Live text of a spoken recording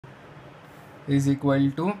is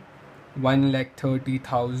equal to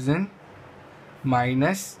 1,30,000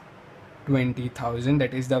 minus 20,000,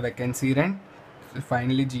 that is the vacancy rent. So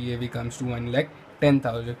finally GAV comes to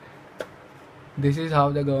 1,10,000. This is how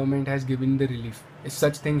the government has given the relief. If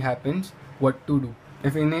such thing happens, what to do?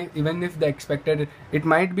 If even if the expected, it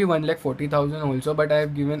might be 1,40,000 also, but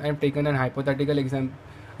I've taken an hypothetical example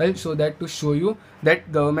so that to show you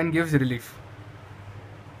that government gives relief.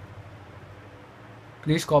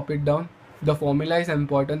 Please copy it down. The formula is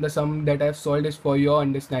important. The sum that I've solved is for your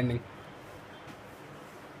understanding.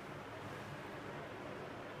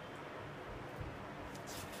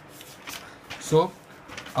 So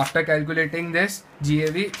after calculating this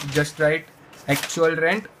GAV, just write actual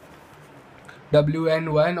rent,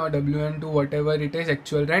 WN1 or WN2, whatever it is,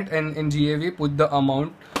 actual rent, and in GAV put the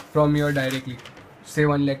amount from your directly, say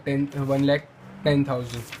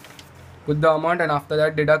 1,10,000. Put the amount, and after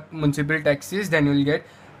that deduct municipal taxes, then you will get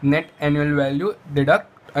net annual value.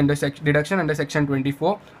 Deduction under section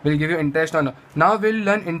 24 will give you interest on. Now we'll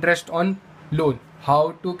learn interest on loan.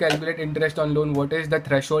 How to calculate interest on loan, what is the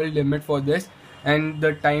threshold limit for this, and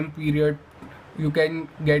the time period you can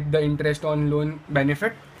get the interest on loan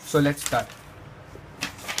benefit. So let's start.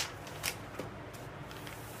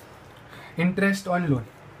 Interest on loan.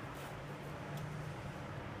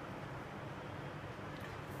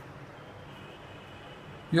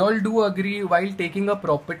 You all do agree, while taking a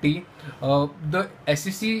property, the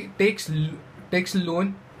SEC takes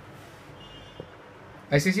loan.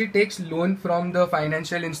 SEC takes loan from the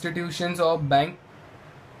financial institutions or bank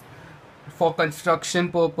for construction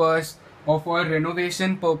purpose or for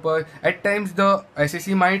renovation purpose. At times the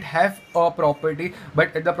SEC might have a property,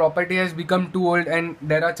 but the property has become too old and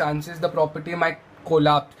there are chances the property might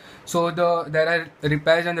collapse. So there are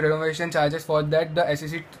repairs and renovation charges. For that the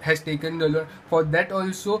SEC has taken the loan. For that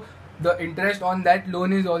also the interest on that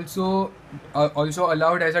loan is also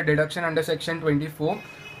allowed as a deduction under section 24.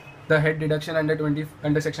 The head deduction under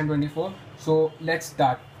section 24. So let's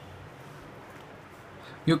start.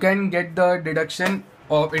 You can get the deduction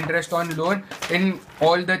of interest on loan in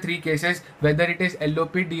all the three cases, whether it is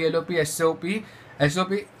LOP, DLOP, SOP.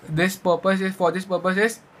 This purpose is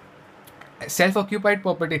self-occupied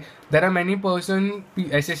property. There are many persons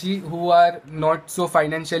SSE who are not so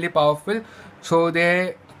financially powerful, so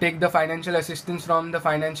they take the financial assistance from the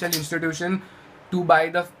financial institution to buy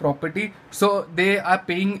the property. So they are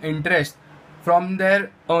paying interest from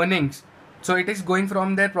their earnings, so it is going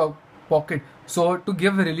from their pocket. So to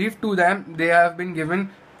give relief to them, they have been given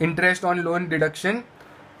interest on loan deduction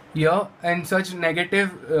here, and such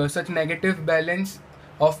negative balance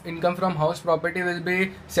of income from house property will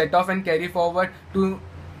be set off and carry forward to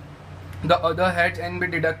the other heads and be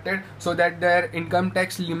deducted, so that their income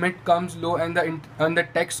tax limit comes low and the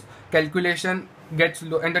tax calculation gets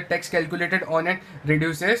low and the tax calculated on it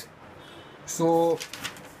reduces. So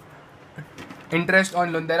interest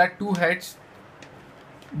on loan, there are two heads,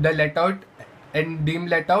 the let out and deemed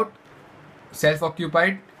let out,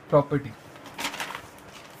 self-occupied property.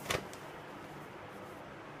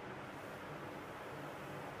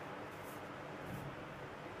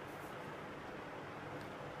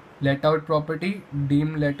 Let out property,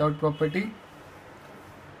 deemed let out property,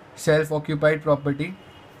 self-occupied property.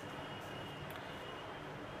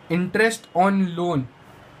 Interest on loan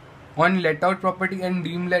on let out property and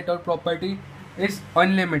deemed let out property is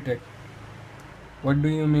unlimited. What do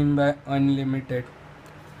you mean by unlimited?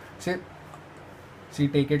 See,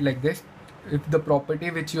 take it like this. If the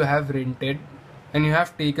property which you have rented and you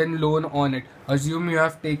have taken loan on it, assume you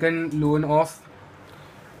have taken loan of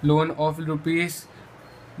rupees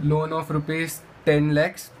 10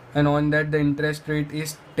 lakhs, and on that the interest rate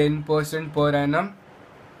is 10% per annum.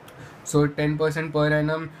 So 10% per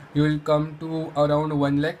annum, you will come to around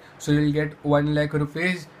 1 lakh. So you will get 1 lakh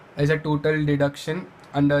rupees as a total deduction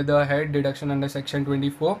under the head deduction under section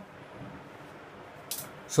 24.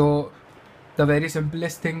 So the very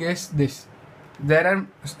simplest thing is this.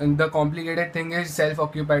 The complicated thing is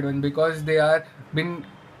self-occupied one, because they are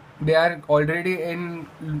already in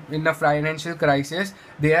a financial crisis.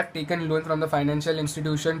 They have taken loan from the financial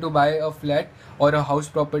institution to buy a flat or a house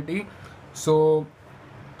property. So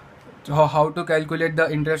how to calculate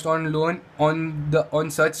the interest on loan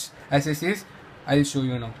on such assets, I'll show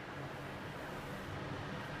you now.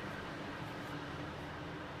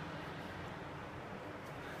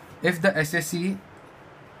 If the SSE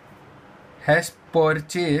has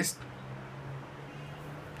purchased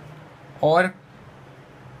or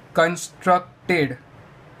constructed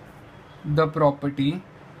the property,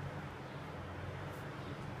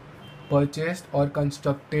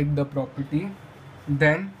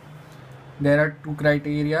 then there are two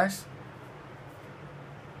criteria.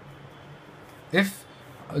 if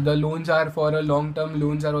the loans are for a long term,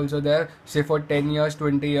 loans are also there, say for 10 years,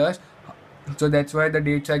 20 years. So that's why the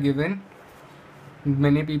dates are given.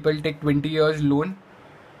 Many people take 20 years loan.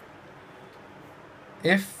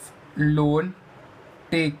 If loan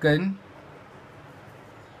taken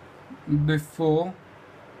before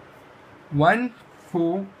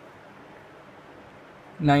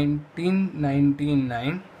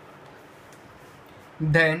 1/4/1999,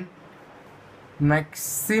 then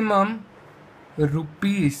maximum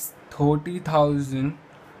rupees 30,000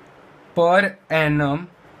 per annum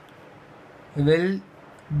will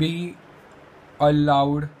be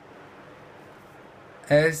allowed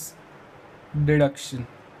as deduction.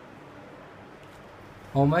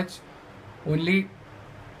 How much? Only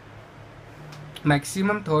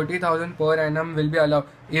maximum 30,000 per annum will be allowed.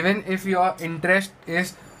 Even if your interest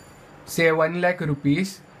is say 1 lakh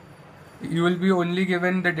rupees, you will be only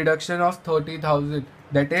given the deduction of 30,000.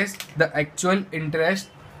 That is the actual interest,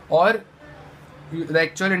 or the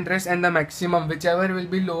actual interest and the maximum, whichever will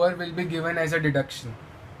be lower, will be given as a deduction.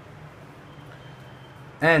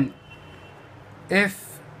 And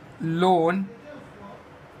if loan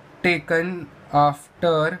taken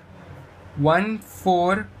after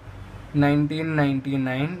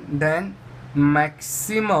 1/4/1999, then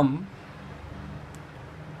maximum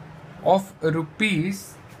of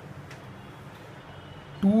rupees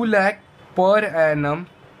 2 lakh per annum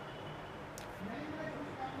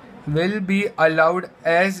will be allowed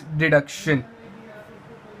as deduction.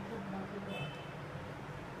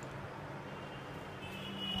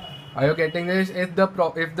 Are you getting this? If the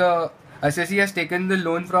assessee has taken the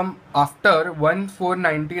loan from after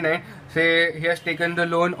 1/4/99, say he has taken the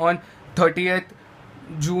loan on 30th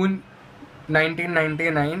June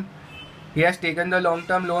 1999, he has taken the long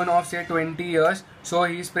term loan of say 20 years, so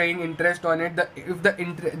he is paying interest on it. If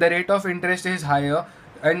the rate of interest is higher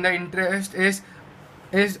and the interest is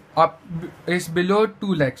below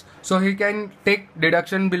 2 lakhs, so he can take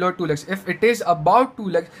deduction below 2 lakhs. If it is about 2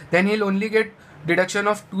 lakhs, then he'll only get deduction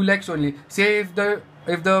of 2 lakhs only. Say if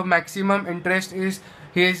the maximum interest is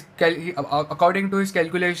according to his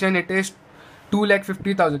calculation it is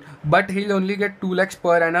 2,50,000, but he'll only get 2 lakhs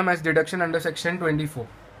per annum as deduction under section 24.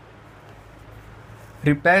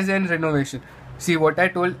 Repairs and renovation. See what I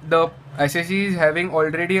told, the assessee is having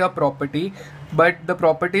already a property, but the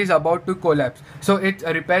property is about to collapse, so its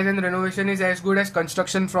repairs and renovation is as good as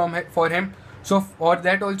construction for him. So for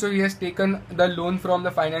that also he has taken the loan from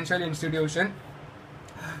the financial institution.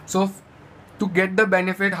 So to get the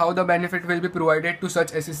benefit, how the benefit will be provided to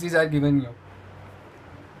such assessees are given here.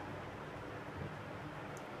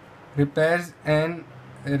 Repairs and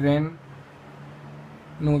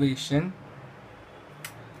renovation.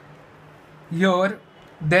 Here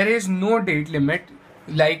there is no date limit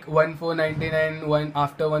like 1/4/99, one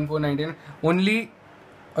after 1/4/99. Only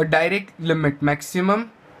a direct limit,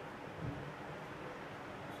 maximum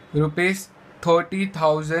rupees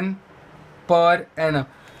 30,000 per annum.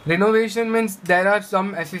 Renovation means there are some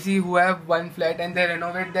assessee who have one flat and they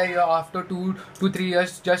renovate their year after 2 to 3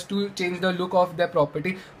 years just to change the look of their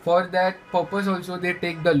property. For that purpose also they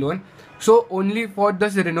take the loan. So only for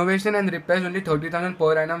this renovation and repairs only 30,000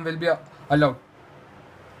 per annum will be allowed.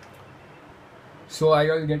 So are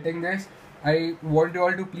you all getting this? I want you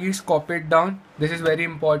all to please copy it down. This is very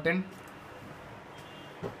important.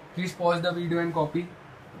 Please pause the video and copy.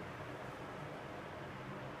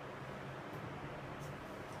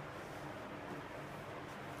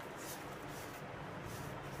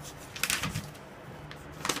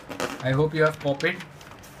 I hope you have copied.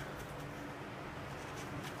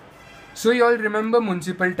 So you all remember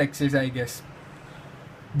municipal taxes, I guess.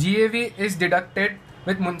 GAV is deducted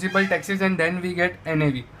with municipal taxes and then we get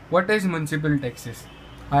NAV. What is municipal taxes?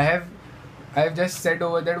 I have just said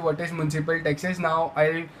over there what is municipal taxes. Now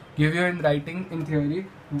I'll give you in writing, in theory,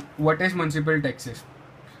 what is municipal taxes.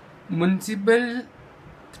 Municipal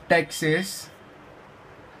taxes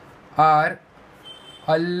are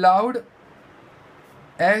allowed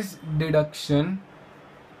as deduction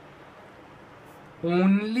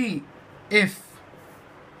only if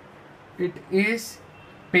it is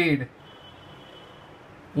paid.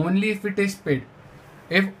 Only if it is paid.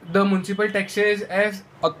 If the municipal taxes has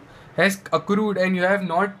accrued and you have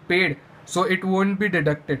not paid, so it won't be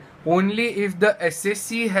deducted. Only if the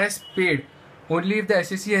assessee has paid. Only if the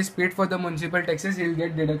assessee has paid for the municipal taxes, he will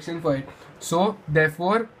get deduction for it. So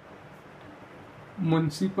therefore,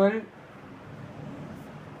 municipal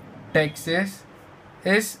taxes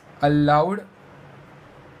is allowed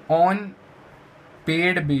on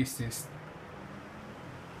paid basis.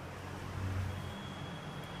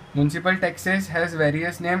 Municipal taxes has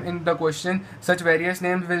various names in the question. Such various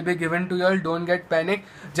names will be given to you all. Don't get panic.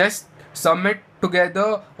 Just sum it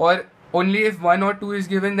together, or only if one or two is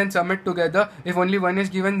given, then sum it together. If only one is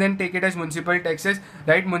given, then take it as municipal taxes.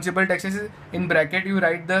 Write municipal taxes in bracket. You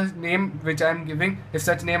write the name which I am giving if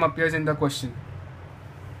such name appears in the question.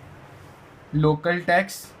 Local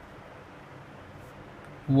tax,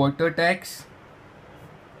 water tax,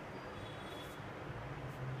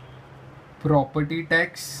 property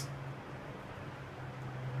tax,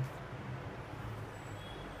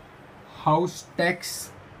 house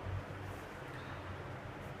tax,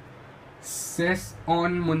 cess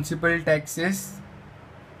on municipal taxes,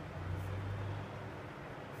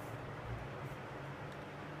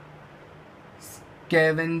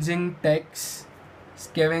 scavenging tax.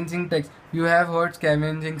 Scavenging tax. You have heard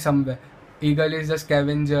scavenging somewhere. Eagle is the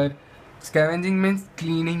scavenger. Scavenging means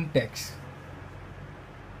cleaning tax.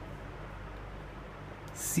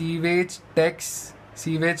 Sewage tax.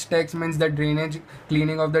 Sewage tax means the drainage,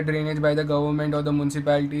 cleaning of the drainage by the government or the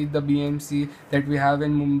municipality, the BMC that we have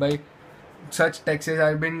in Mumbai. Such taxes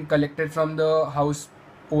have been collected from the house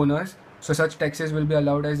owners, so such taxes will be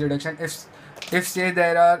allowed as deduction. If say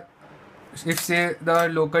the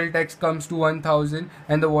local tax comes to 1000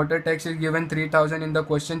 and the water tax is given 3000 in the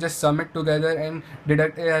question, just sum it together and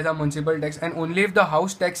deduct it as a municipal tax. And only if the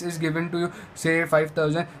house tax is given to you, say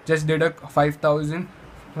 5000, just deduct 5000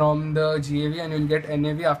 from the GAV and you'll get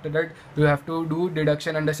NAV. After that, you have to do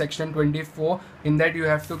deduction under section 24. In that, you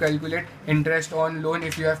have to calculate interest on loan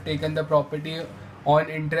if you have taken the property on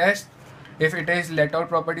interest. If it is let out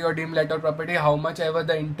property or deemed let out property, how much ever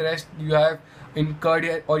the interest you have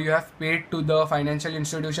incurred or you have paid to the financial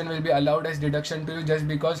institution will be allowed as deduction to you, just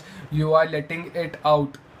because you are letting it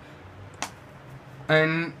out.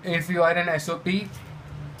 And if you are an SOP,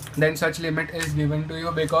 then such limit is given to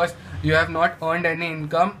you because you have not earned any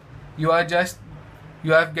income. You are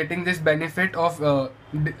getting this benefit of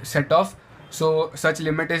set off. So such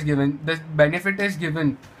limit is given. This benefit is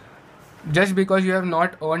given just because you have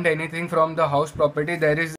not earned anything from the house property. There is